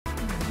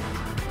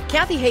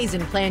Kathy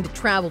Hazen planned to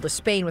travel to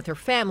Spain with her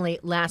family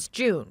last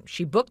June.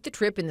 She booked the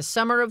trip in the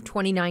summer of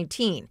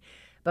 2019.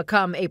 But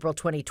come April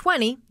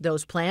 2020,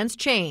 those plans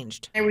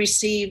changed. I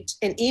received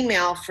an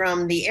email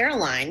from the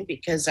airline,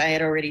 because I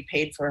had already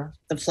paid for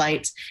the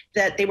flights,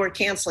 that they were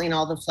canceling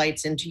all the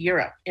flights into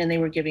Europe and they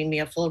were giving me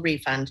a full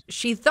refund.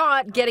 She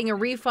thought getting a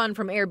refund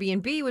from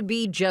Airbnb would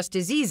be just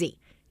as easy.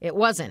 It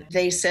wasn't.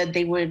 They said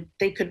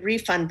they could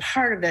refund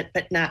part of it,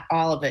 but not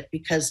all of it,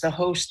 because the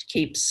host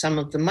keeps some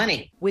of the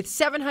money. With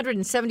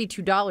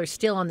 $772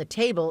 still on the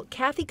table,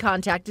 Kathy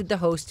contacted the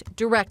host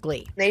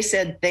directly. They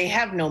said they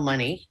have no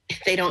money.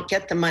 They don't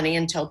get the money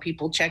until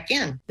people check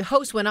in. The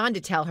host went on to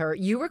tell her,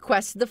 "You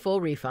requested the full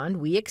refund,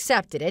 we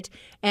accepted it,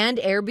 and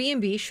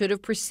Airbnb should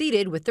have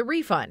proceeded with the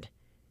refund."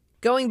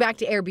 Going back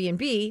to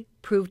Airbnb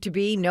proved to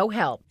be no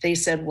help. They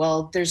said,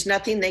 well, there's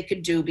nothing they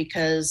could do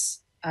because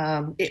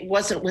it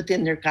wasn't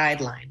within their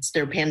guidelines,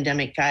 their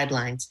pandemic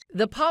guidelines.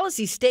 The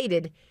policy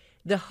stated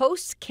the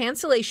host's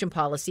cancellation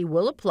policy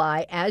will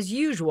apply as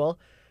usual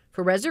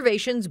for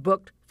reservations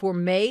booked for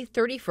May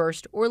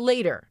 31st or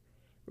later.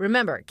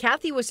 Remember,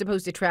 Kathy was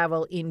supposed to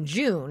travel in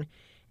June,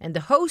 and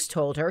the host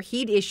told her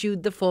he'd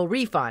issued the full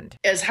refund.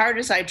 As hard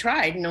as I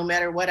tried, no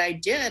matter what I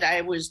did, I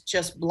was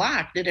just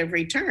blocked at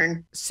every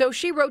turn. So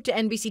she wrote to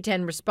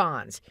NBC10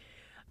 Responds.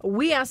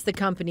 We asked the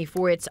company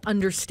for its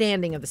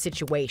understanding of the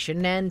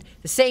situation, and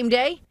the same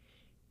day,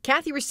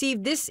 Kathy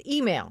received this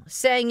email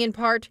saying in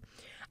part,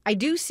 "I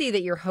do see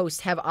that your hosts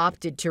have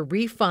opted to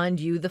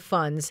refund you the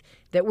funds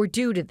that were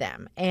due to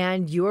them,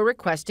 and you are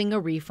requesting a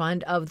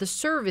refund of the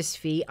service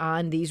fee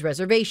on these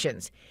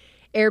reservations.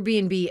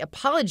 Airbnb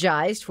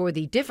apologized for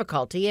the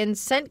difficulty and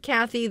sent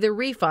Kathy the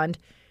refund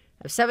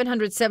of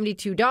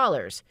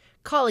 $772,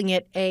 calling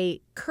it a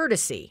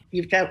courtesy."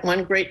 You've got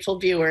one grateful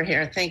viewer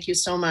here. Thank you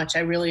so much. I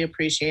really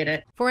appreciate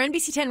it. For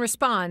NBC10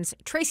 Responds,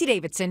 Tracy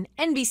Davidson,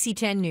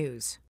 NBC10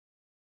 News.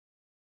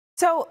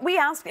 So we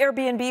asked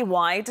Airbnb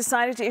why it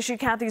decided to issue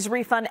Kathy's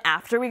refund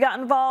after we got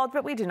involved,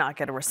 but we did not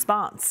get a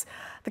response.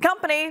 The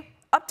company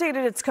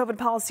updated its COVID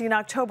policy in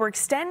October,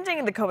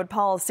 extending the COVID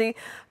policy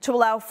to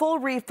allow full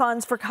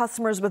refunds for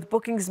customers with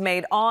bookings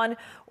made on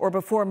or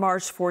before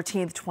March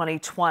 14th,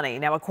 2020.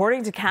 Now,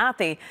 according to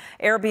Kathy,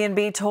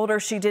 Airbnb told her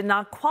she did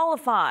not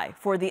qualify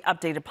for the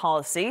updated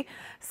policy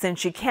since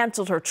she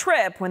canceled her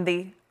trip when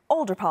the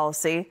older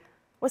policy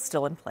was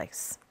still in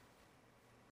place.